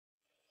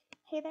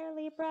Hey there,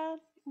 Libra.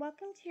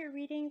 Welcome to your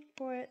reading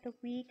for the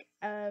week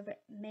of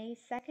May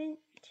 2nd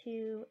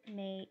to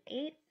May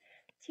 8th,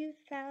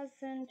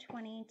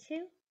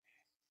 2022.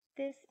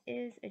 This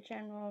is a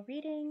general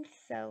reading,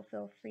 so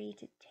feel free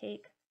to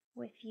take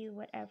with you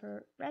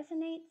whatever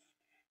resonates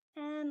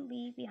and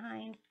leave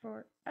behind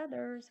for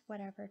others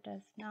whatever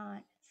does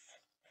not.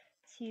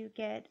 To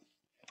get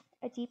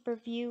a deeper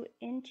view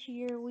into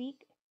your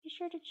week, be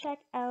sure to check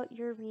out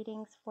your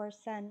readings for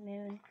Sun,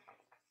 Moon,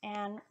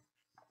 and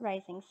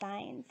rising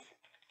signs.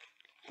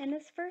 In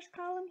this first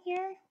column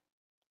here,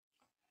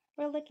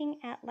 we're looking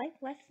at life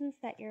lessons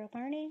that you're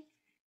learning.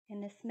 In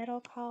this middle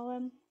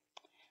column,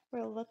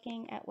 we're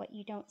looking at what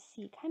you don't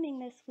see coming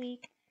this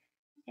week.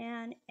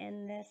 And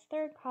in this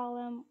third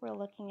column, we're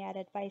looking at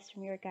advice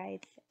from your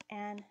guides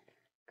and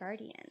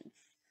guardians.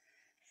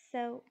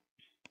 So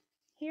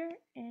here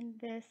in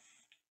this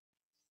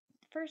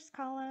first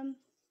column,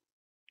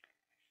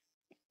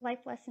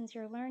 life lessons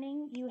you're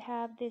learning, you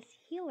have this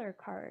healer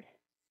card.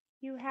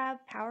 You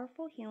have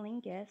powerful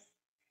healing gifts.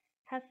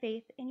 Have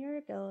faith in your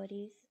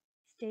abilities.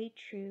 Stay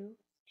true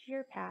to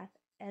your path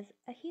as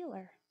a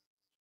healer.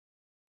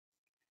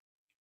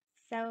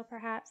 So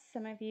perhaps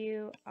some of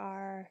you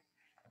are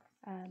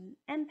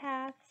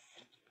empaths.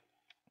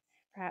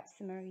 Perhaps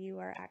some of you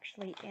are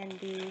actually in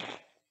the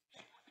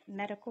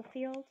medical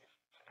field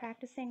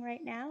practicing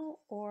right now,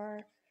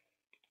 or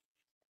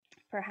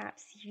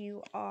perhaps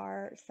you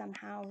are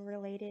somehow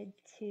related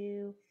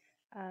to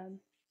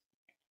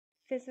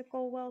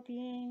physical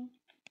well-being,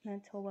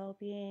 mental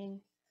well-being,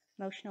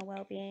 emotional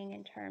well-being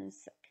in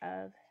terms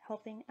of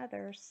helping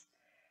others.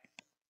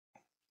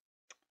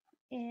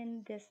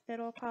 In this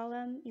middle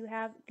column, you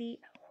have the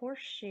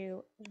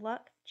horseshoe,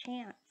 luck,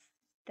 chance.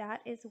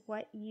 That is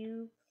what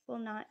you will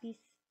not be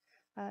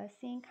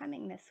seeing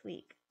coming this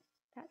week.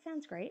 That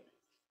sounds great.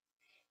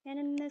 And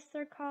in this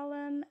third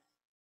column,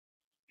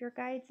 your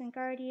guides and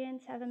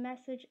guardians have a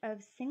message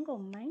of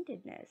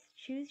single-mindedness.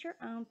 Choose your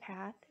own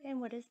path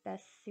and what is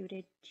best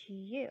suited to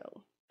you.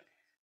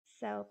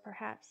 So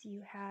perhaps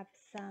you have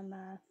some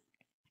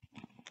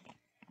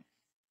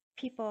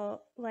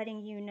people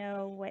letting you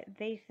know what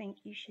they think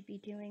you should be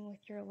doing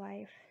with your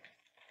life.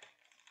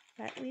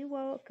 But we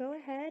will go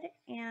ahead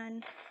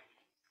and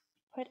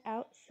put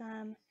out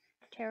some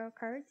tarot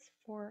cards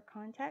for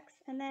context,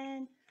 and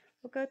then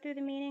we'll go through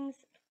the meanings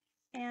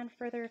and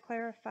further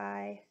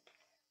clarify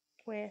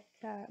with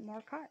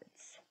more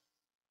cards.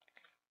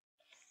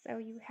 So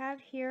you have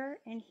here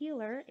in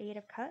Healer, 8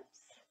 of Cups,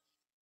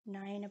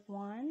 9 of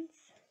Wands,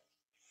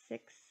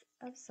 6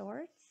 of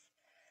Swords.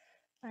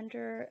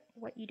 Under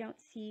what you don't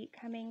see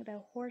coming,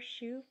 the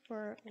horseshoe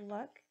for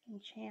luck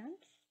and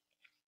chance.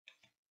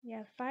 You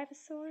have 5 of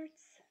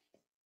Swords,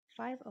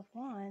 5 of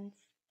Wands,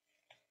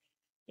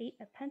 8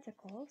 of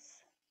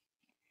Pentacles,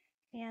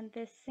 and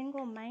this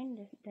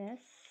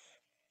single-mindedness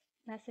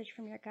message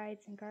from your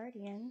guides and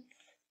guardians.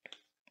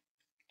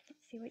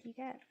 Let's see what you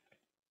get.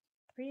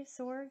 3 of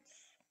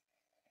Swords,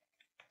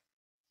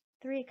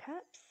 3 of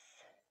Cups,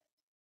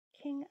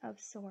 King of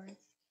Swords.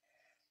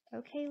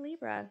 Okay,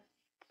 Libra,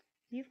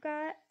 you've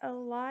got a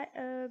lot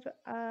of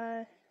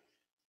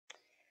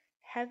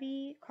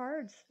heavy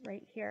cards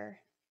right here.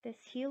 This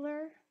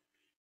healer,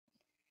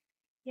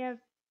 you have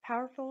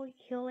powerful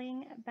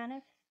healing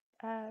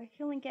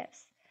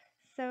gifts.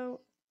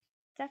 So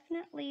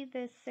definitely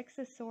this 6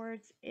 of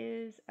Swords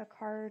is a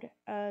card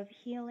of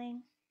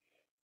healing.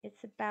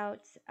 It's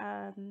about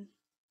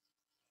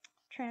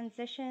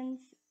transitions,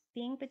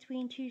 being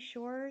between two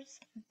shores,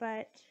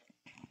 but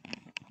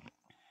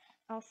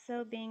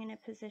also being in a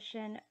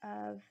position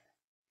of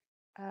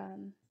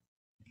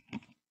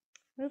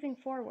moving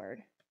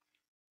forward.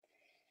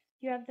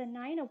 You have the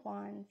 9 of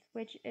Wands,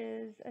 which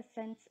is a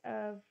sense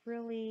of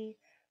really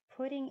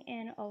putting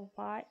in a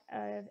lot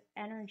of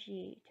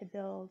energy to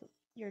build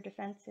your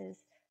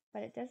defenses,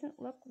 but it doesn't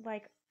look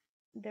like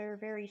they're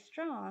very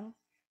strong.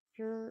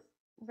 You're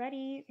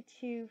ready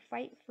to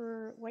fight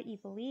for what you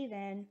believe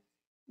in,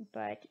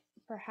 but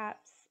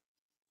perhaps,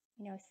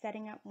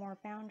 setting up more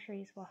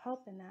boundaries will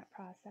help in that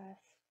process.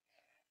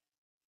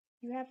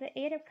 You have the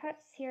 8 of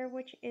Cups here,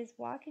 which is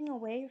walking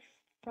away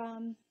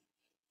from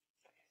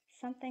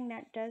something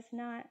that does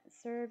not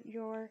serve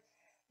your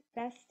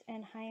best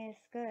and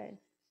highest good.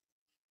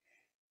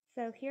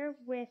 So here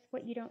with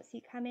what you don't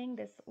see coming,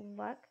 this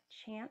luck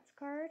chance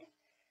card,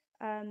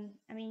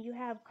 you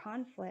have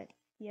conflict,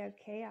 you have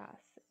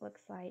chaos, it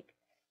looks like.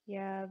 You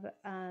have,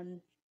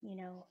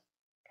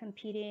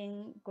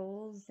 competing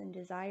goals and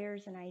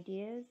desires and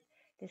ideas.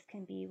 This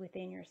can be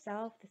within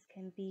yourself. This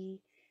can be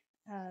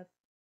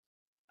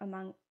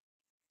among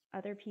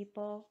other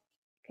people.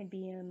 It can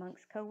be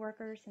amongst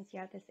coworkers, since you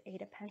have this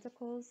 8 of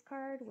Pentacles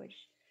card,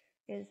 which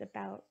is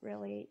about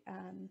really,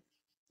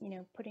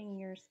 putting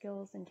your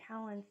skills and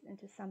talents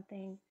into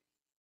something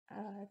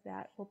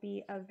that will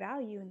be of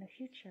value in the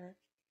future.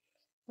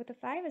 With the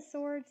 5 of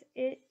Swords,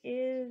 it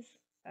is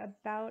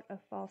about a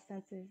false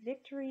sense of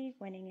victory,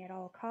 winning at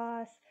all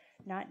costs,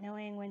 not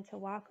knowing when to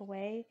walk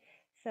away.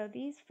 So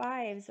these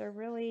 5s are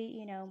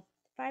really,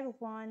 5 of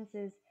Wands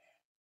is,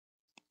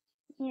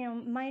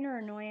 minor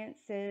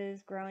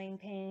annoyances, growing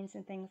pains,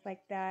 and things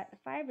like that. The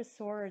Five of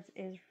Swords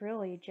is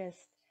really just,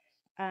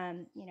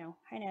 kind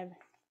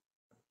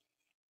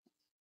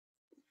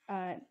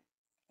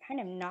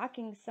of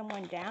knocking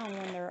someone down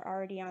when they're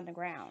already on the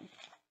ground.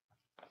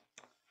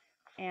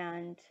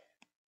 And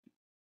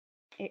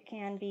it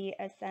can be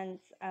a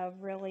sense of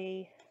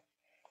really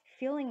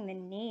feeling the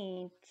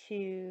need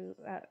to,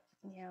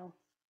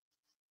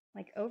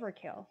 like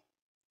overkill.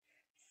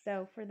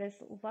 So for this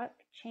luck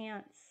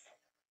chance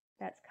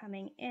that's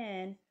coming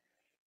in,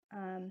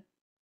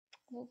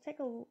 we'll take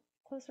a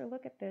closer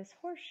look at this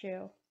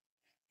horseshoe.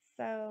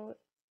 So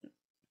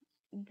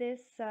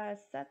this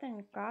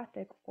Southern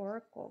Gothic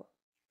Oracle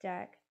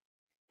deck,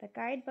 the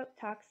guidebook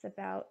talks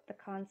about the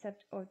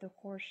concept of the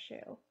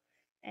horseshoe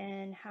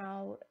and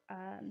how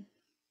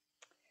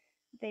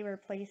they were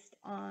placed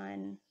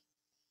on,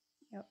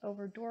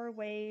 over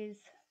doorways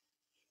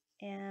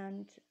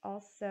and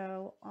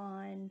also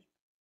on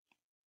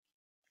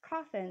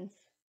coffins,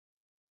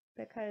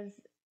 because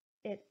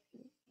it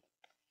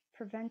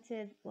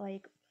prevented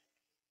like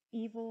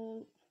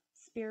evil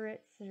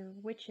spirits or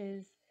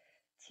witches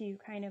to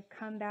kind of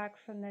come back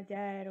from the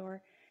dead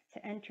or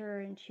to enter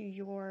into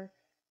your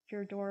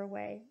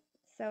doorway.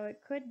 So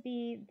it could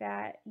be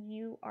that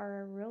you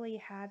are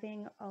really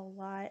having a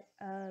lot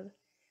of,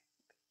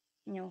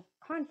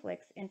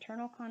 conflicts,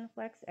 internal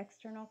conflicts,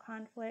 external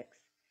conflicts,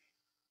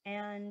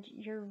 and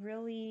you're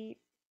really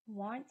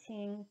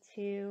wanting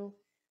to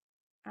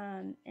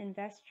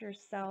invest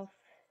yourself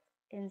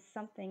in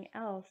something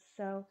else.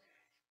 So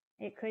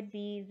it could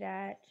be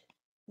that,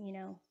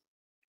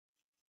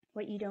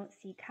 what you don't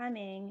see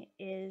coming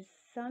is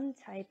some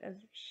type of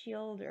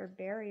shield or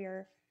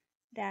barrier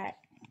that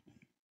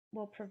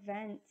will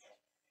prevent,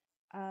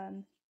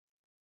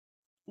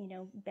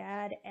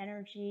 bad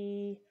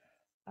energy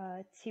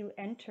to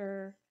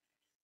enter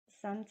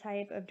some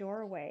type of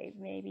doorway.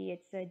 Maybe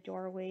it's a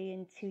doorway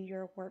into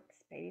your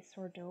workspace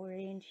or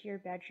doorway into your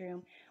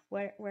bedroom.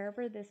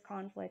 Wherever this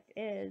conflict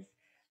is,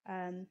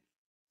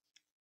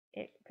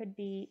 it could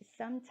be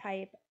some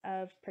type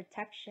of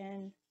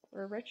protection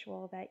or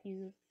ritual that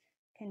you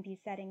can be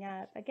setting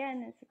up.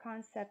 Again, it's a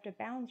concept of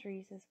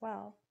boundaries as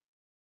well.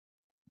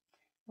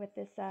 With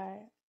this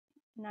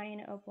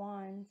Nine of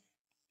Wands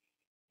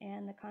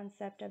and the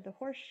concept of the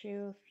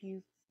horseshoe, if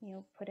you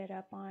put it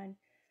up on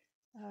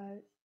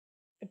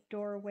a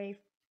doorway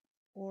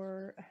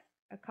or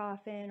a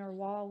coffin or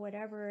wall,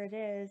 whatever it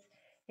is,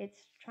 it's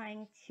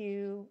trying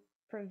to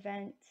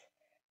prevent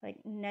like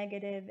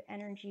negative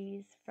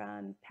energies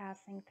from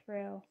passing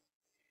through.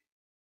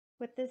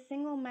 With this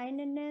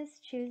single-mindedness,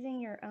 choosing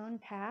your own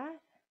path,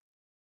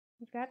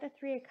 you've got the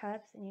Three of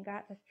Cups and you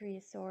got the Three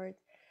of Swords.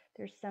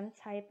 There's some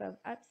type of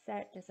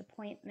upset,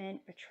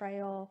 disappointment,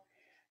 betrayal.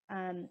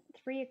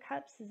 Three of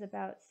Cups is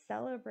about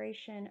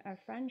celebration of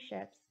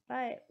friendships,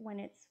 but when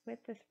it's with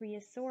the Three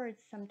of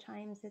Swords,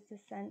 sometimes it's a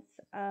sense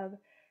of,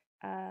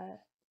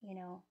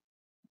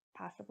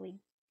 possibly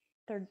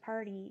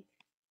third-party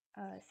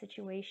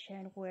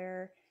situation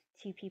where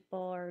two people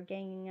are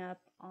ganging up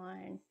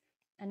on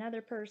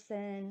another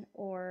person,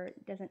 or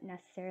it doesn't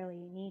necessarily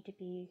need to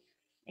be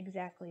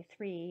exactly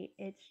three.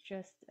 It's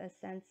just a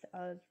sense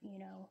of,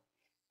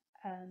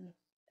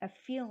 a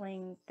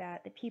feeling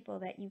that the people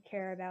that you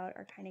care about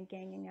are kind of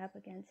ganging up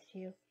against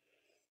you.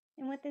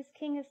 And with this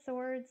King of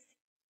Swords,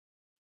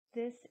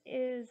 this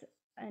is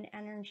an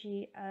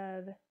energy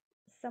of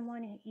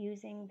someone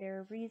using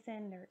their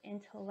reason, their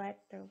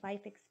intellect, their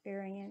life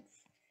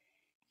experience,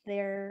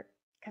 their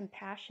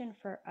compassion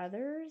for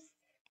others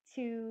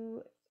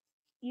to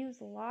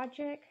use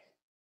logic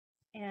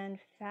and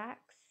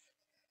facts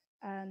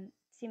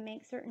to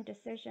make certain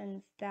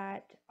decisions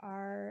that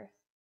are,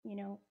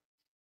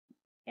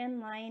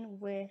 in line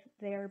with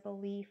their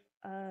belief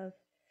of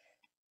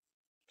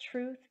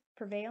truth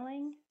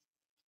prevailing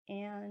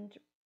and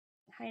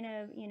kind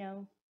of,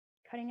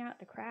 cutting out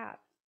the crap.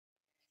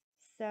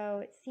 So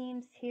it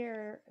seems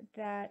here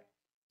that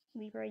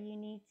Libra, you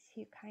need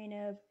to kind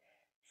of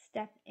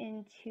step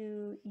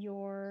into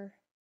your,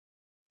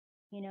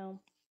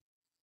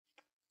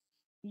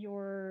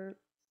 your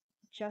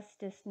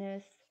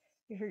justiceness,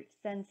 your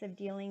sense of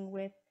dealing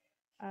with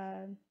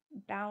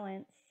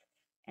balance,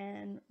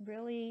 and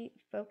really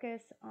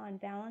focus on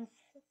balance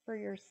for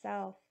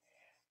yourself.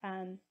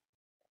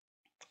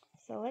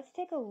 So let's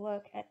take a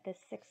look at the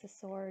Six of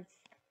Swords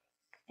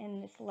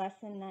and this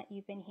lesson that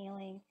you've been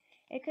healing.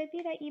 It could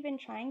be that you've been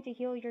trying to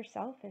heal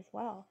yourself as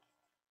well.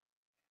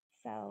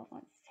 So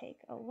let's take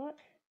a look.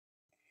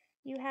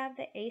 You have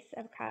the Ace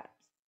of Cups.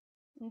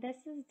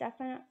 This is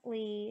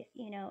definitely,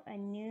 a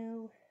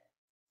new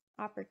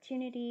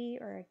opportunity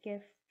or a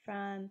gift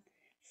from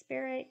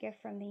spirit,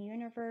 gift from the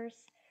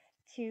universe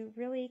to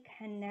really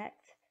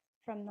connect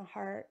from the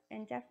heart.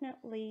 And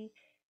definitely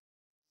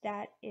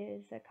that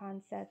is a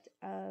concept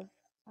of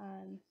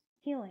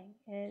healing,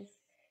 is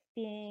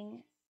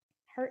being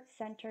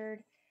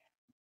heart-centered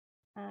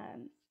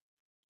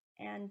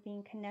and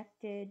being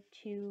connected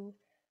to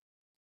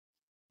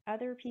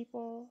other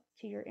people,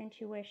 to your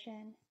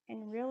intuition,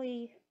 and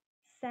really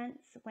sense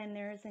when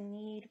there's a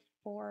need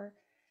for,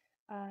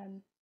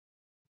 you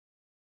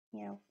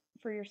know,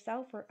 for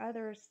yourself or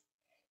others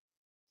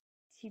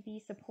to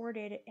be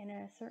supported in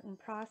a certain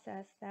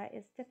process that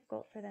is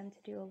difficult for them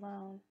to do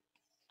alone.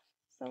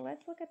 So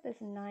let's look at this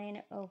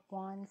Nine of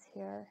Wands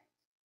here.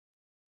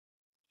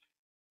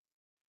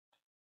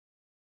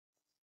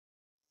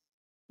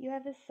 You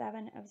have the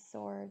Seven of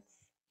Swords,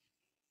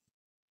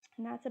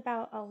 and that's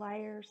about a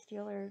liar,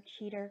 stealer,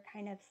 cheater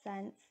kind of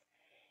sense.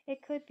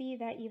 It could be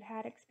that you've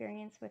had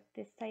experience with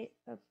this type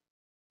of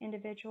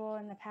individual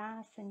in the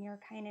past and you're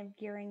kind of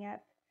gearing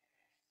up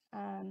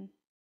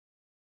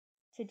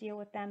to deal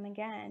with them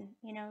again.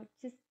 You know,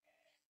 just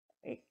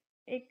it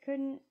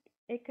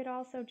it could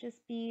also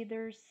just be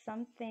there's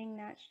something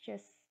that's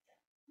just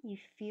you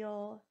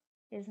feel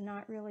is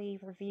not really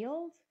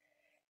revealed.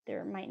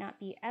 There might not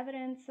be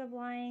evidence of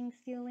lying,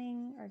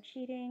 stealing, or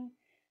cheating,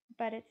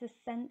 but it's a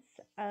sense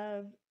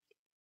of,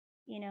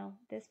 you know,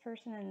 this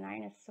person in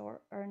Nine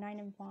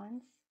of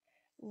Wands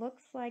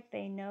looks like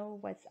they know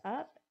what's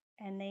up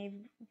and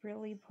they've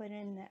really put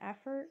in the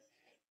effort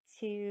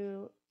to,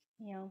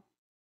 you know,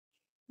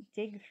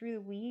 dig through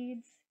the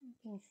weeds. You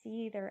can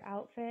see their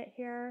outfit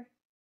here.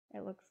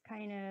 It looks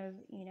kind of,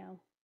 you know,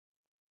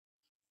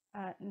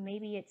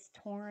 maybe it's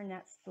torn.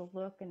 That's the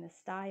look and the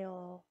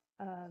style.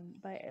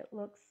 But it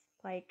looks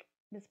like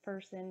this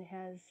person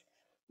has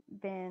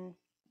been,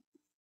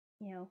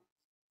 you know,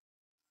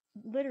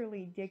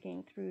 literally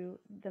digging through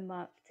the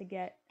muck to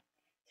get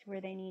to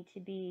where they need to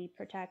be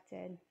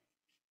protected.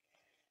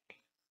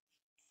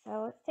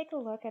 So let's take a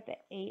look at the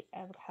Eight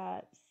of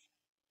Cups.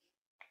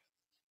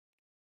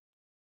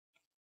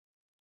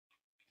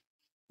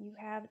 You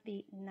have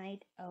the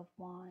Knight of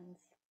Wands.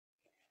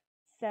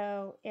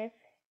 So if,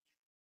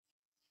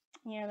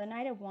 you know, the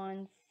Knight of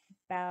Wands is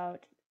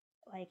about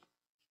like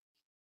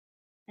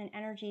an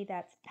energy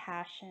that's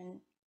passion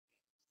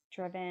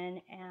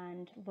driven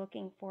and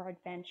looking for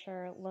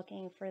adventure,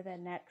 looking for the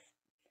next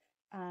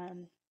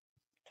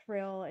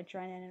thrill,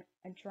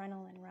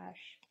 adrenaline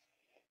rush.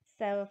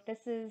 So if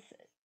this is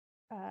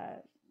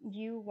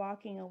you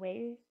walking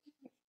away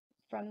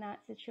from that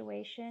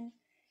situation,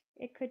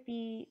 it could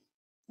be,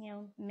 you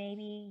know,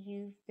 maybe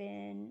you've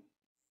been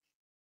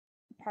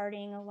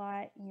partying a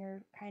lot and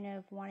you're kind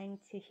of wanting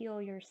to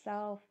heal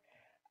yourself.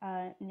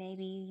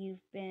 Maybe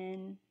you've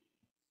been,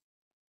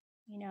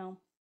 you know,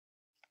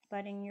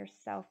 letting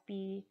yourself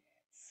be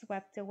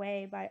swept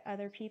away by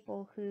other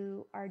people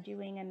who are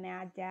doing a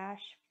mad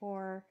dash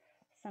for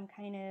some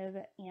kind of,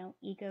 you know,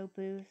 ego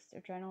boost,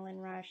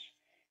 adrenaline rush.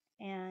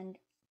 And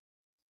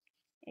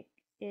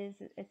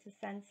it's a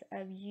sense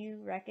of you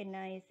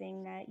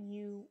recognizing that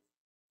you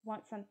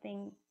want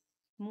something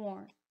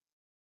more.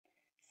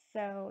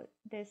 So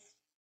this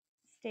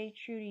stay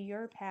true to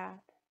your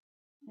path.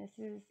 This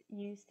is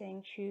you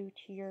staying true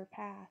to your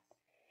path.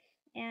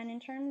 And in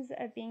terms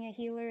of being a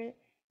healer,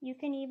 you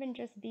can even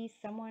just be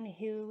someone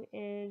who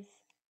is,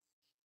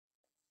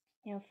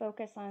 you know,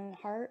 focused on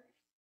heart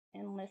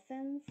and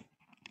listens.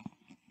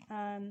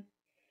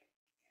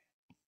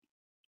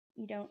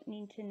 You don't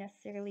need to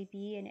necessarily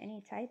be in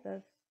any type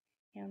of,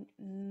 you know,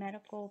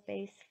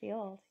 medical-based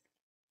field.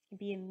 You could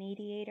be a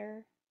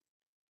mediator.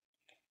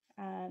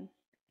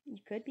 You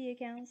could be a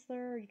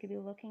counselor, or you could be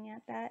looking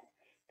at that.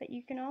 But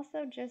you can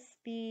also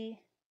just be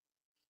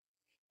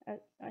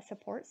a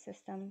support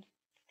system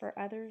for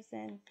others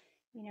and,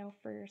 you know,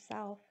 for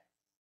yourself.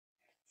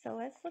 So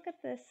let's look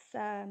at this,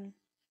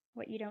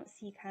 what you don't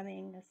see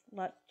coming, this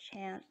luck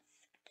chance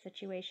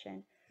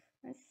situation.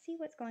 Let's see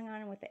what's going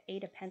on with the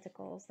Eight of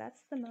Pentacles. That's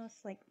the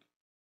most like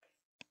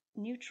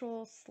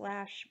neutral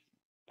slash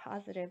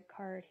positive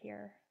card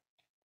here.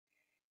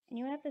 And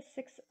you have the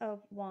Six of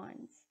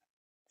Wands.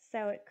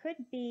 So it could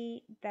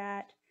be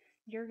that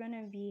you're going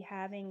to be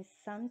having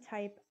some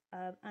type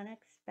of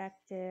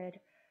unexpected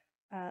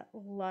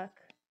luck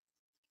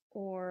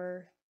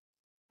or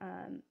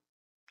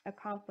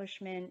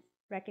accomplishment,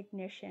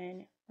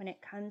 recognition when it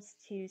comes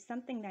to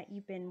something that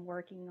you've been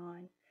working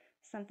on,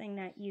 something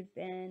that you've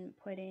been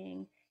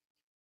putting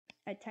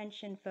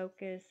attention,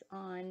 focus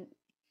on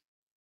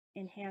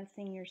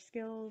enhancing your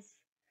skills,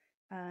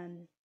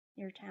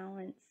 your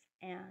talents,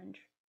 and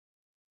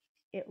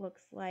it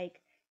looks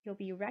like you'll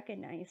be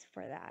recognized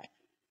for that.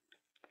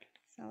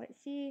 So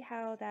let's see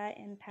how that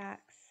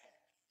impacts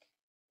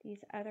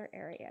these other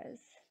areas.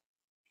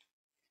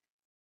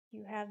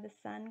 You have the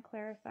Sun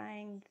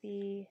clarifying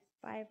the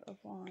Five of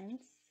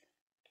Wands.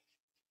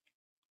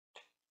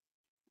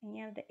 And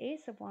you have the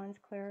Ace of Wands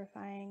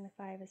clarifying the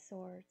Five of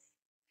Swords.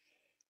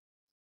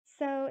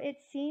 So it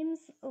seems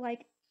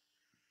like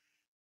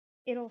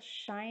it'll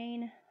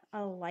shine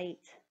a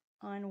light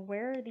on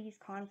where these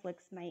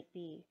conflicts might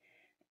be.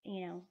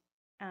 You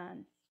know,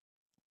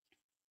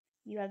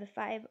 you have the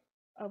Five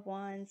of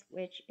Wands,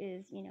 which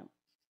is, you know,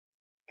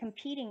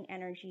 competing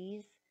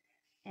energies,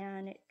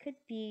 and it could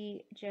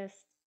be just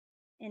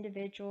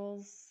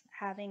individuals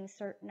having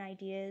certain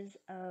ideas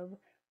of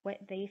what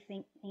they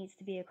think needs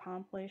to be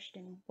accomplished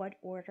in what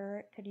order.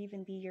 It could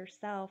even be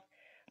yourself,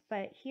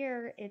 But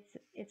here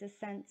it's a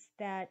sense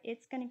that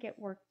it's going to get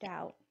worked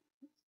out,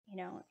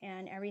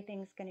 and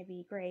everything's going to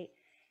be great.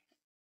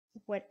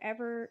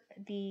 Whatever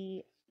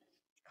the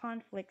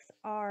conflicts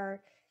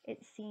are,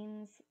 it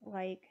seems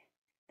like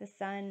the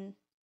sun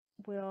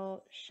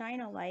will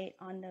shine a light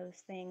on those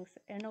things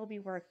and it'll be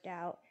worked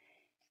out.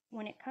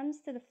 When it comes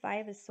to the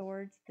Five of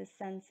Swords, the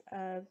sense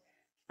of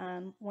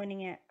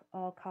winning at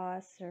all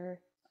costs or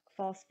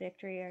false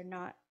victory or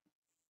not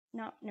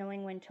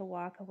knowing when to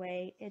walk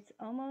away, it's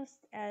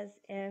almost as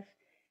if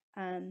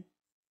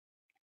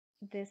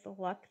this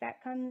luck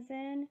that comes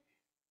in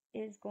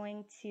is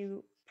going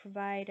to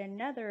provide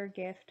another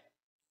gift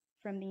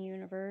from the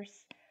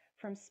universe,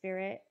 from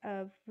spirit,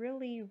 of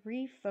really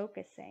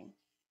refocusing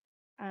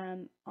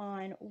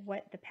on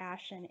what the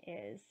passion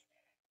is.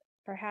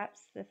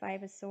 Perhaps the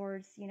Five of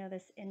Swords,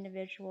 this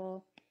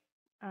individual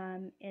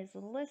is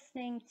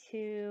listening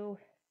to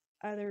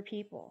other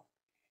people,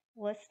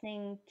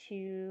 listening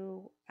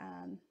to,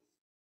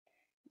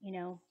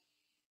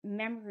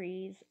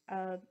 memories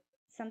of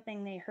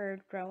something they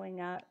heard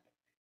growing up,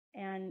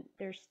 and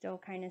they're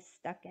still kind of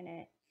stuck in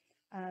it.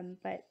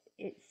 But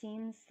it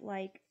seems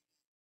like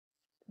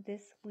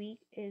this week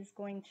is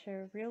going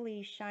to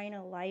really shine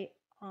a light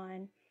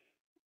on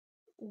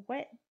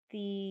what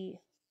the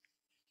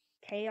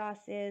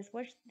chaos is,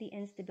 what the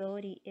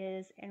instability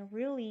is, and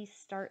really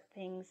start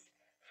things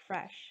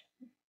fresh.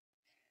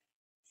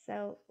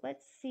 So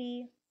let's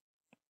see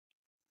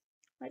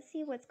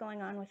what's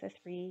going on with the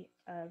Three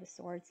of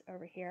Swords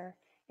over here.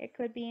 It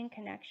could be in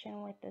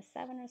connection with the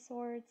Seven of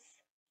Swords,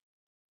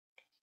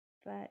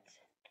 but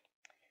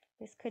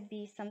this could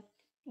be some,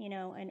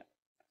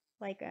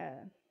 like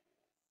a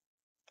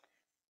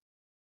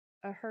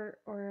hurt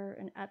or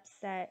an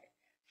upset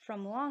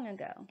from long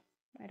ago.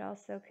 It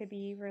also could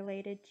be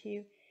related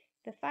to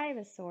the Five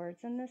of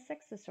Swords and the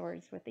Six of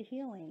Swords with the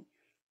healing.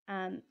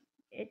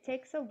 It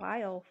takes a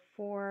while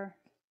for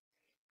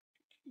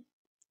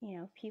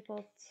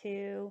people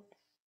to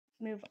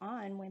move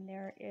on when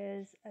there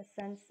is a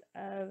sense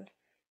of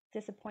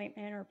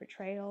disappointment or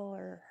betrayal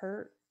or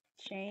hurt,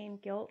 shame,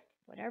 guilt,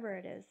 whatever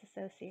it is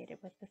associated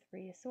with the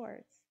Three of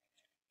Swords.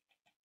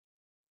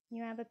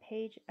 You have a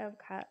Page of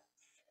Cups,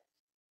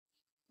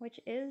 which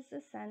is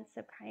a sense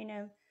of kind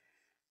of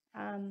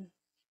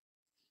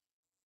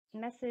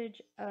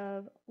message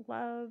of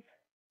love,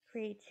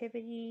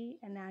 creativity,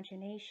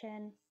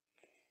 imagination.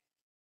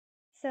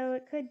 So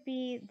it could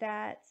be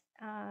that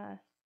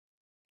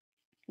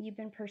you've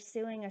been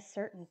pursuing a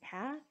certain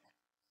path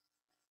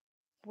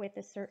with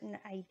a certain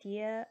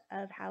idea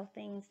of how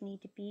things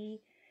need to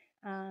be.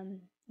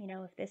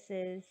 If this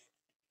is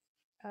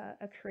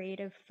a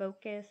creative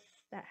focus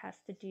that has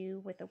to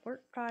do with a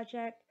work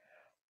project,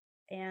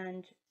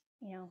 and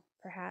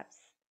perhaps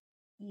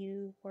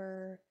you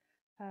were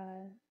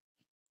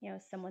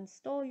someone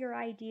stole your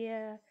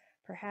idea,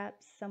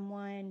 perhaps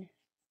someone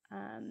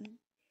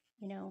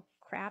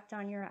crapped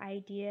on your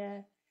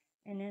idea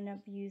and ended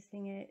up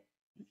using it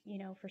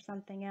for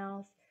something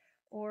else.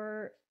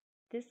 Or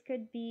this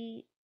could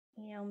be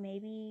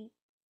maybe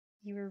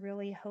you were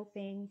really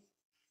hoping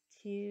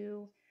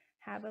to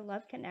have a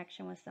love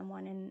connection with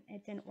someone and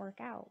it didn't work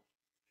out.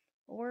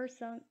 Or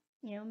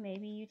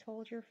maybe you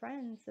told your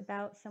friends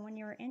about someone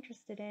you were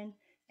interested in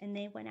and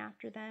they went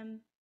after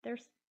them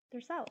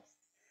themselves.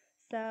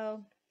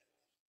 So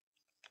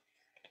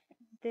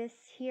this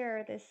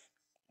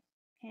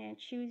and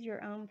choose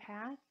your own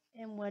path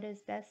and what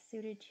is best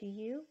suited to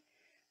you.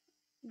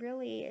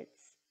 Really,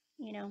 it's,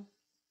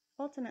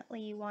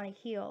 ultimately you want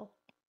to heal.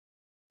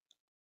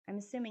 I'm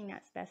assuming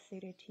that's best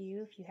suited to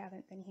you if you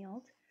haven't been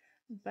healed.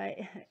 But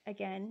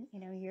again,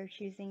 you're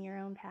choosing your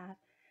own path.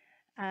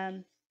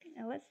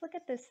 Now let's look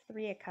at this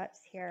Three of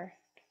Cups here.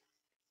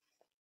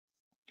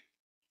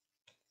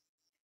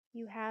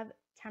 You have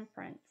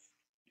Temperance,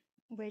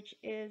 which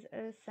is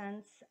a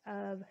sense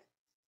of,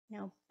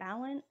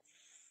 balance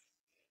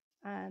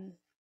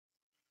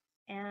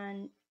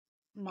and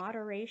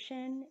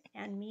moderation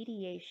and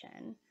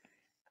mediation.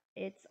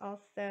 It's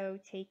also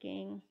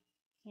taking,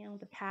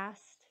 the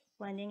past,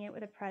 blending it with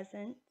the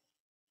present,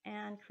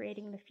 and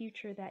creating the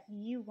future that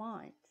you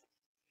want.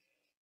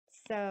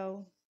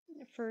 So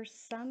for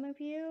some of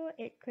you,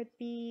 it could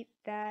be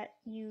that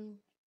the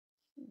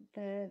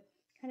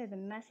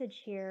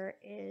message here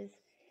is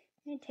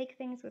take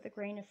things with a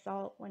grain of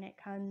salt when it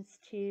comes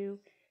to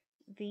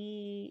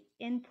the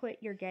input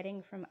you're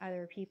getting from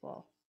other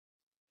people,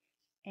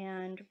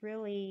 and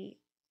really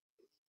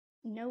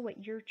know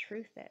what your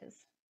truth is.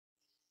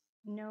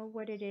 Know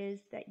what it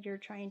is that you're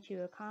trying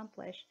to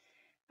accomplish.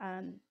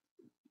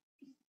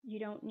 You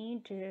don't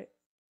need to,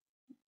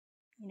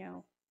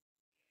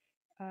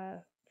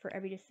 for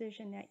every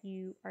decision that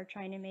you are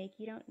trying to make,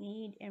 you don't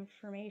need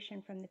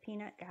information from the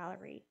peanut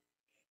gallery.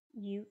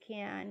 You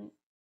can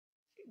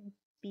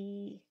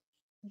be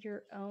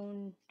your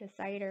own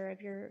decider of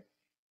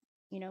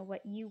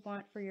what you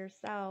want for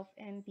yourself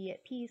and be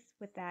at peace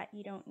with that.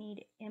 You don't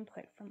need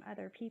input from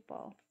other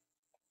people.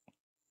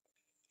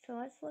 So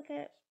let's look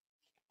at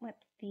what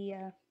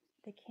the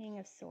King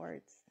of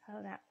Swords,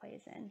 how that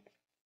plays in.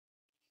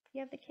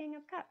 you have the King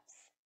of Cups.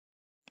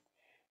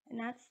 And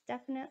that's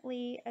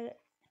definitely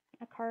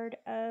a card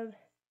of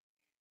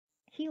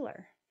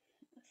healer.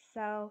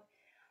 So,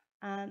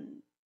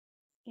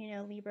 you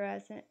know,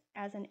 Libra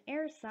as an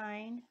air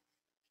sign,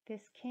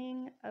 this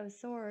King of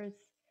Swords,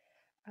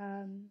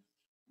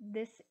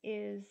 this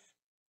is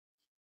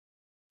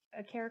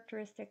a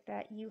characteristic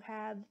that you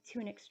have to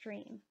an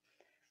extreme,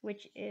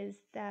 which is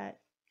that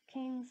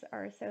kings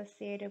are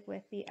associated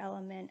with the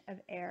element of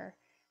air,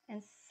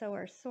 and so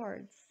are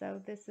swords.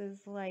 So this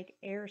is like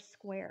air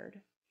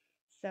squared.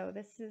 So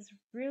this is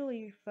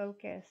really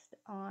focused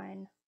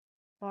on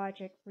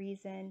logic,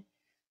 reason,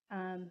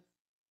 and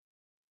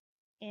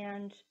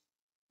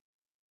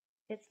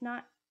it's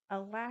not a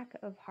lack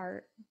of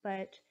heart,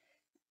 but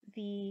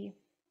the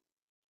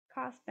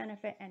cost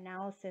benefit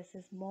analysis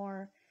is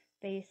more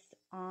based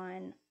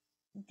on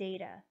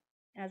data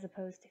as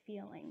opposed to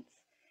feelings.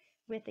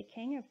 With the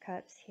King of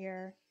Cups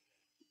here,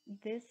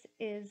 this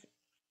is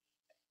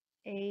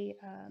a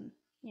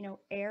you know,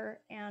 air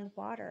and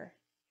water.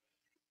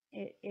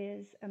 It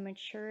is a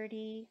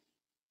maturity.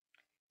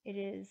 It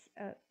is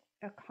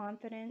a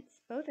confidence.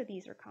 Both of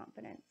these are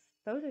confidence.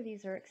 Both of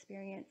these are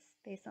experience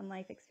based on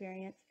life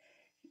experience.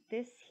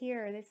 This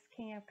here, this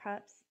King of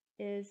Cups,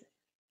 is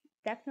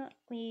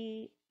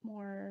definitely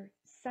more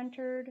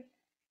centered,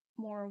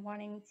 more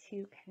wanting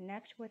to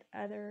connect with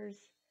others,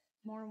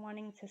 more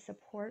wanting to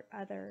support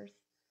others.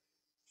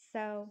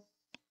 So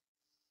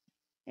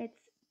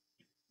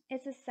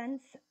it's a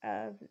sense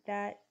of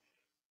that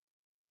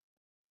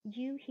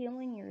you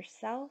healing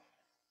yourself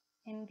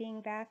and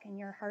being back in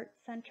your heart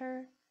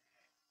center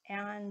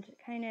and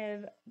kind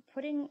of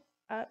putting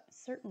up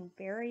certain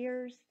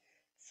barriers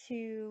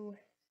to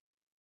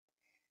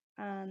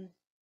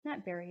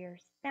not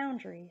barriers,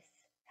 boundaries,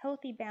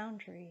 healthy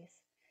boundaries,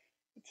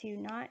 to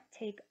not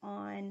take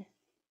on,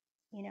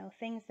 you know,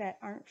 things that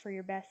aren't for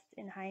your best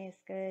and highest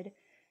good,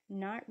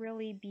 not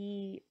really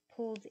be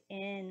pulled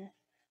in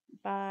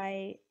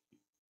by,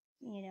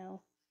 you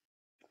know,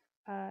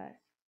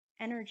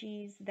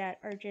 energies that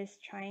are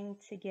just trying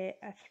to get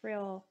a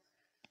thrill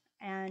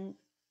and,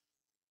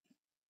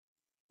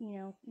 you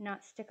know,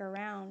 not stick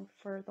around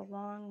for the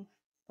long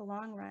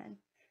run.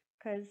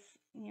 Because,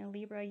 you know,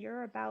 Libra,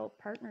 you're about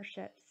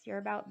partnerships, you're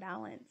about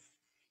balance.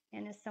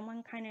 And if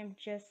someone kind of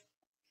just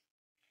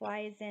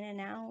flies in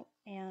and out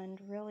and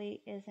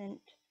really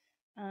isn't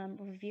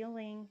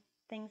revealing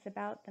things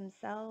about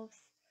themselves,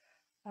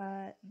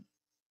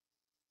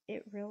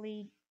 it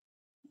really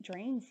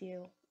drains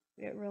you.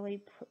 It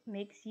really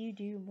makes you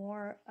do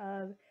more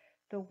of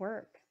the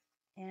work.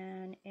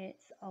 And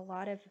it's a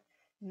lot of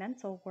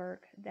mental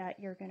work that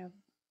you're going to,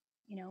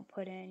 you know,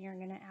 put in, you're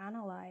going to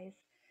analyze.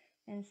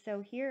 And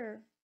so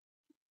here,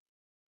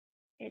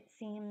 it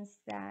seems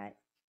that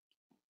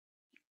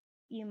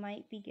you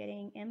might be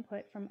getting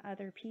input from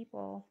other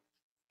people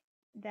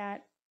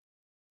that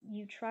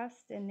you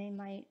trust, and they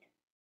might,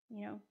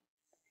 you know,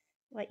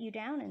 let you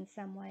down in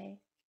some way.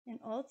 And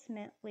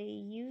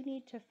ultimately, you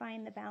need to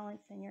find the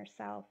balance in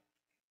yourself.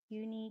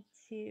 You need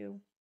to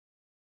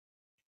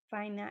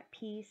find that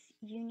peace.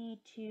 You need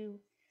to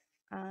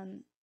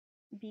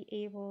be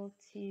able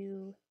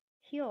to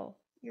heal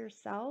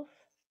yourself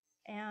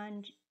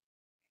and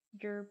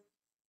your,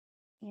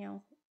 you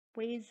know,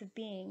 ways of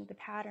being, the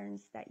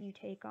patterns that you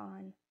take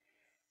on,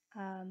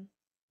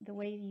 the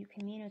way you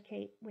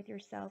communicate with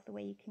yourself, the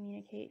way you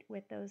communicate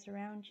with those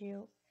around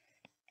you.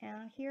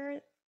 And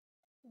here,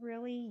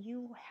 really,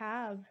 you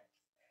have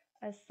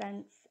a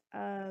sense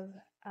of,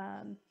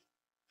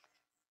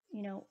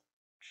 you know,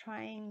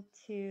 trying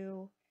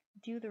to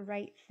do the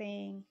right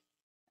thing,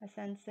 a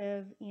sense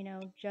of, you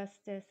know,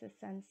 justice, a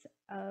sense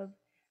of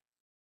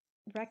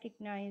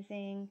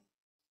recognizing,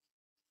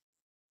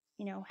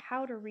 you know,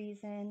 how to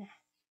reason,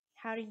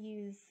 how to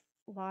use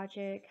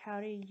logic, how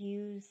to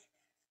use,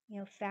 you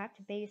know,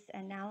 fact-based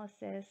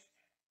analysis.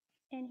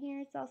 And here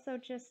it's also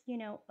just, you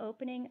know,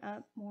 opening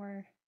up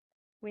more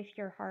with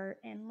your heart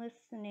and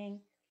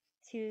listening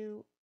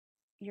to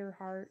your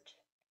heart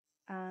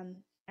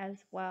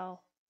as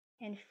well,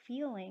 and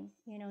feeling,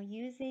 you know,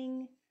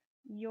 using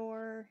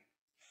your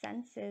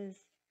senses,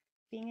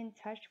 being in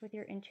touch with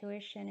your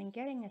intuition and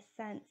getting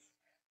a sense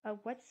of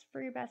what's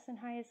for your best and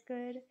highest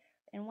good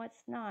and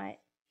what's not,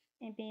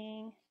 and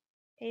being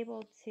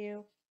able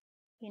to,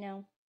 you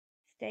know,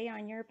 stay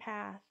on your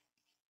path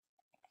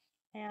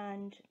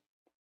and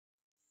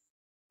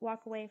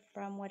walk away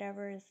from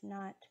whatever is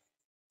not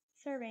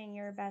serving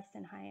your best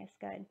and highest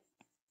good.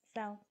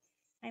 So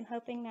I'm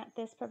hoping that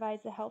this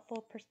provides a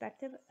helpful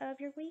perspective of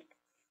your week,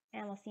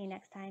 and we'll see you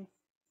next time.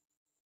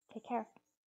 Take care.